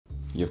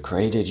You've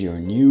created your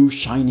new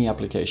shiny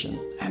application,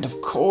 and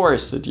of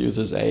course it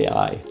uses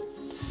AI.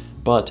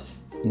 But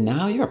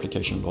now your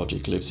application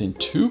logic lives in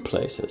two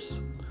places: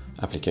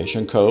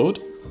 application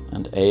code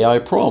and AI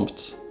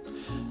prompts.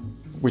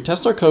 We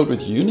test our code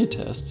with unit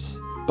tests,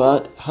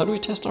 but how do we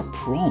test our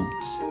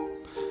prompts?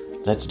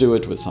 Let's do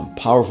it with some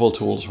powerful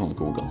tools from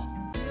Google.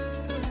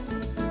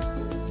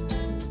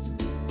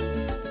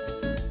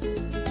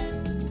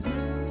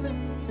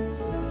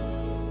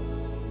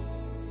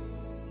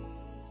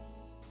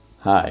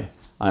 Hi,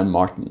 I'm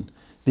Martin.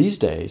 These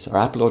days our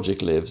app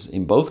logic lives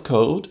in both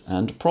code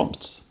and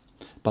prompts.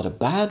 But a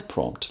bad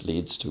prompt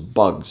leads to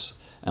bugs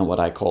and what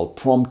I call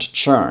prompt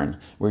churn.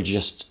 We're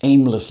just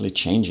aimlessly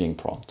changing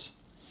prompts.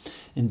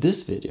 In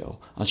this video,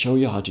 I'll show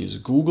you how to use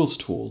Google's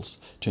tools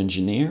to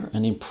engineer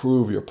and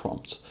improve your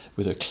prompts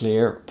with a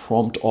clear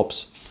prompt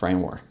ops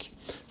framework,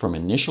 from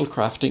initial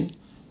crafting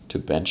to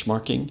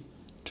benchmarking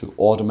to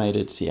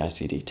automated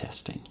CI/CD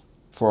testing.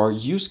 For our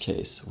use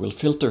case, we'll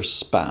filter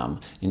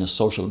spam in a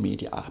social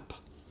media app.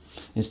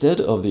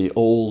 Instead of the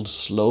old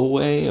slow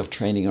way of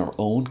training our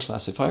own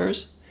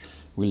classifiers,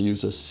 we'll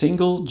use a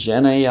single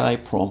Gen AI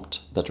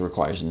prompt that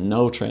requires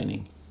no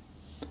training.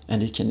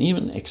 And it can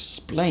even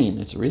explain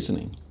its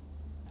reasoning.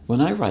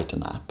 When I write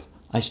an app,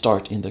 I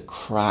start in the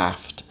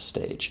craft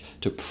stage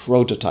to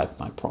prototype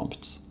my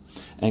prompts.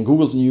 And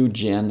Google's new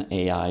Gen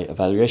AI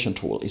evaluation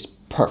tool is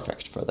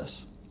perfect for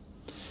this.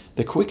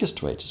 The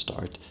quickest way to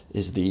start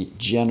is the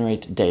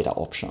generate data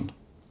option.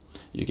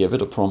 You give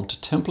it a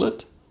prompt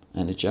template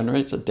and it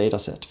generates a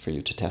dataset for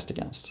you to test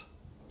against.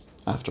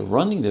 After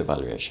running the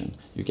evaluation,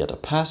 you get a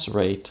pass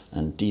rate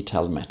and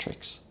detailed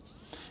metrics.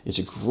 It's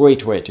a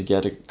great way to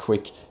get a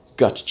quick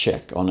gut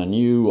check on a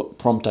new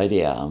prompt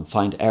idea and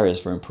find areas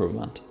for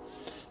improvement.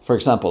 For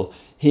example,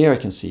 here I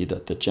can see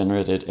that the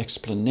generated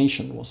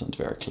explanation wasn't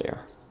very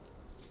clear.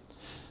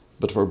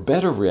 But for a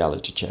better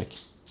reality check,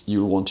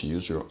 you'll want to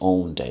use your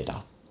own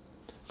data.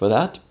 For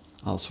that,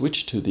 I'll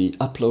switch to the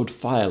upload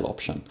file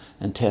option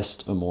and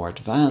test a more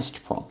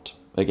advanced prompt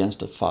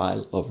against a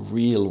file of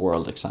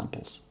real-world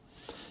examples.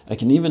 I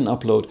can even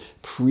upload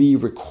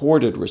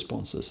pre-recorded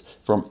responses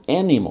from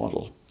any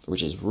model,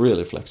 which is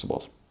really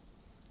flexible.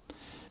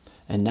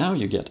 And now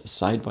you get a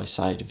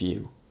side-by-side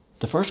view.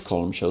 The first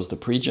column shows the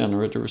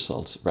pre-generated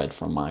results read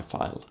from my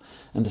file,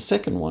 and the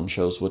second one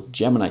shows what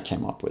Gemini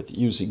came up with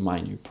using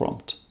my new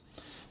prompt.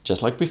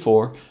 Just like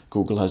before,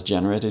 Google has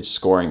generated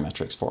scoring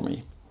metrics for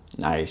me.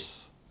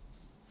 Nice.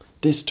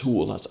 This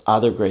tool has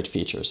other great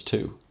features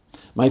too.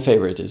 My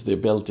favorite is the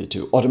ability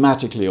to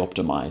automatically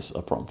optimize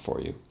a prompt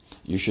for you.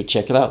 You should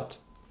check it out.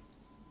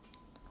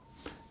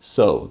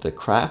 So the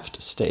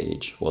craft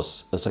stage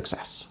was a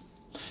success.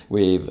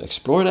 We've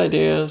explored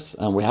ideas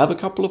and we have a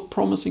couple of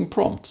promising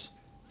prompts.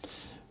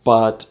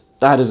 But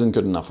that isn't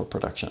good enough for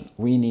production.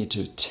 We need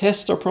to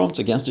test our prompts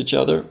against each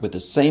other with the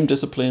same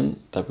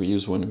discipline that we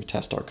use when we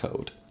test our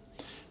code.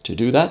 To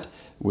do that,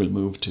 we'll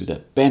move to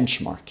the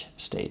benchmark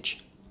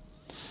stage.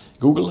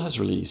 Google has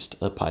released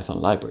a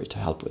Python library to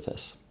help with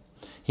this.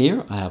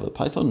 Here I have a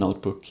Python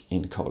notebook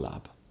in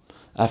Colab.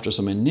 After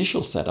some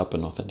initial setup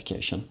and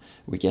authentication,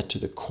 we get to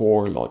the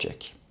core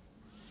logic.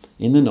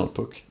 In the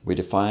notebook, we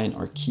define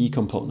our key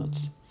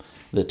components.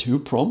 The two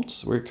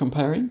prompts we're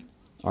comparing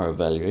are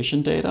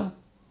evaluation data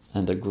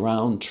and the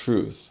ground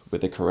truth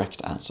with the correct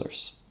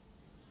answers.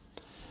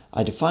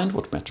 I defined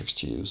what metrics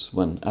to use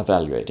when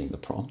evaluating the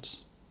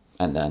prompts,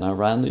 and then I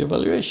ran the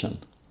evaluation.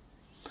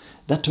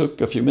 That took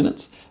a few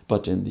minutes,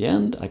 but in the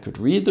end I could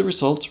read the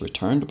results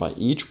returned by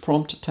each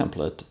prompt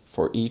template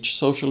for each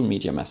social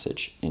media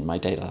message in my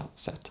data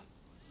set.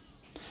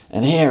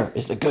 And here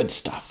is the good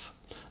stuff.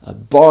 A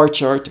bar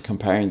chart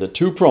comparing the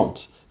two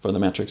prompts for the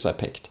metrics I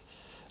picked.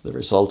 The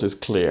result is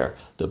clear.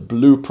 The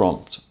blue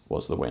prompt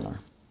was the winner.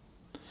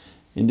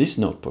 In this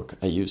notebook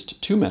I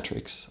used two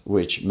metrics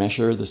which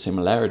measure the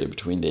similarity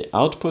between the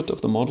output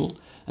of the model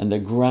and the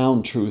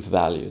ground truth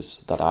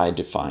values that I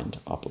defined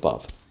up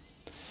above.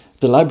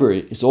 The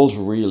library is also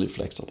really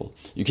flexible.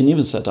 You can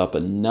even set up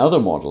another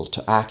model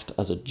to act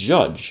as a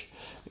judge,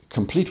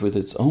 complete with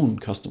its own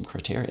custom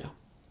criteria.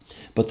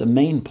 But the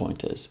main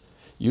point is,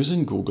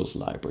 using Google's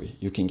library,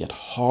 you can get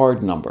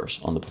hard numbers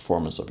on the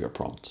performance of your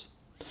prompts.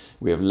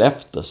 We have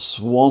left the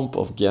swamp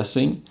of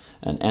guessing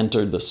and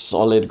entered the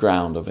solid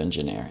ground of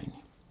engineering.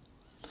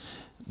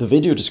 The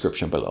video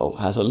description below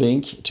has a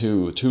link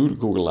to two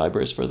Google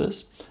libraries for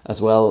this,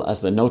 as well as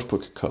the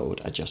notebook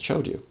code I just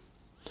showed you.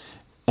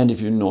 And if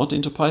you're not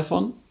into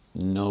Python,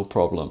 no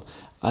problem.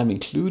 I've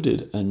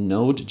included a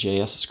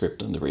Node.js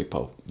script in the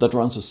repo that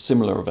runs a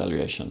similar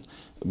evaluation,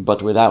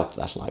 but without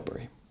that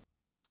library.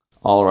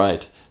 All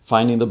right,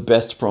 finding the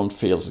best prompt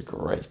feels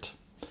great.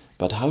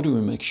 But how do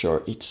we make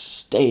sure it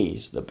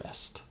stays the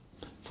best?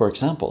 For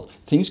example,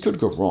 things could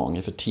go wrong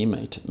if a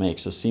teammate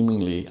makes a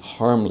seemingly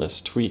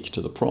harmless tweak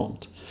to the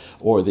prompt,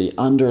 or the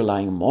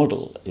underlying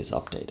model is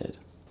updated.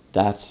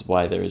 That's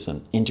why there is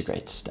an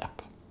integrate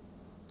step.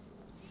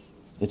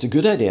 It's a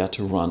good idea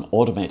to run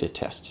automated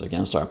tests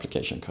against our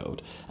application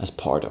code as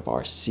part of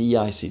our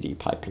CI/CD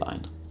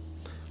pipeline.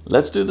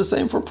 Let's do the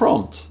same for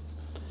prompts.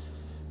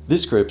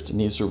 This script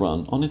needs to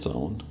run on its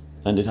own,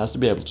 and it has to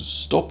be able to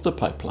stop the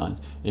pipeline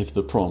if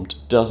the prompt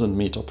doesn't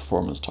meet our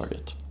performance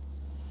target.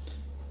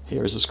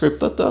 Here's a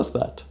script that does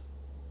that.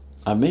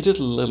 I made it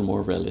a little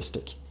more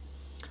realistic.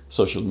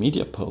 Social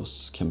media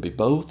posts can be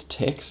both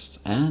text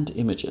and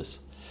images.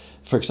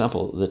 For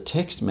example, the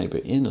text may be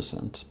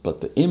innocent,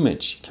 but the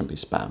image can be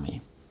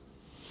spammy.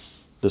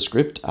 The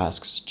script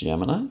asks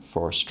Gemini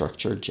for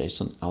structured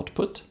JSON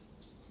output.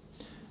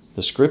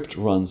 The script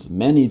runs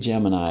many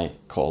Gemini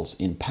calls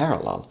in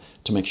parallel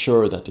to make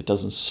sure that it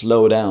doesn't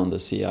slow down the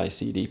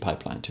CI/CD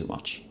pipeline too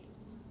much.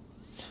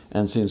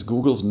 And since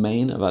Google's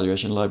main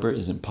evaluation library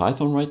is in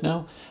Python right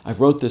now, I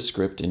wrote this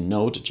script in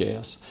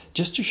Node.js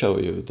just to show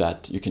you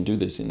that you can do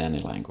this in any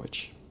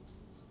language.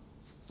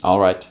 All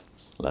right,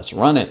 let's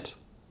run it.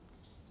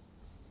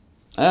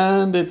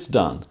 And it's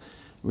done.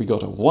 We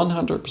got a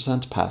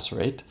 100% pass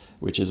rate,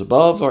 which is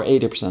above our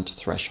 80%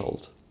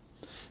 threshold.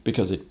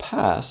 Because it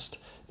passed,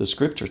 the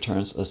script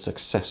returns a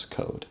success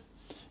code.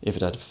 If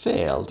it had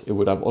failed, it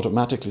would have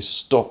automatically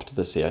stopped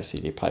the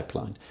CI/CD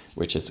pipeline,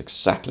 which is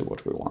exactly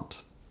what we want.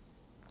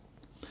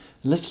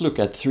 Let's look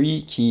at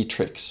 3 key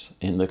tricks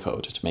in the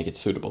code to make it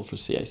suitable for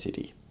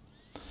CI/CD.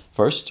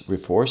 First, we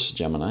force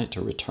Gemini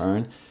to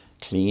return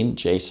clean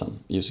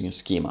JSON using a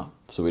schema,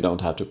 so we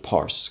don't have to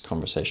parse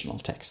conversational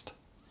text.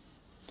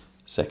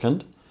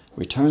 Second,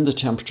 we turn the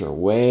temperature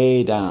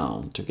way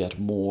down to get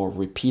more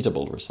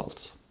repeatable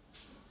results.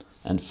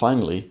 And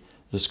finally,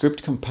 the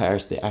script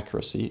compares the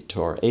accuracy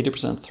to our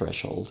 80%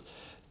 threshold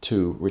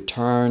to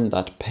return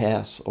that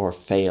pass or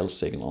fail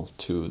signal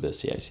to the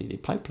CI/CD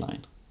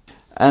pipeline.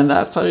 And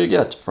that's how you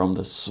get from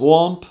the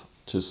swamp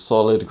to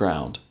solid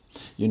ground.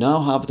 You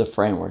now have the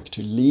framework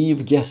to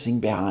leave guessing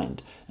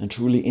behind and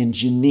truly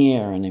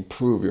engineer and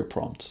improve your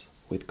prompts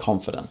with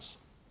confidence.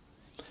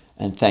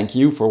 And thank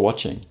you for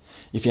watching.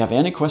 If you have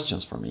any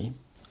questions for me,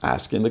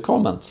 ask in the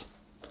comments.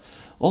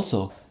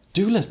 Also,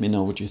 do let me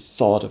know what you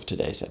thought of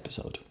today's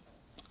episode.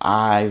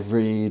 I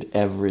read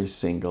every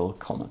single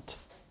comment.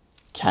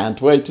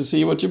 Can't wait to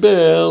see what you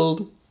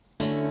build!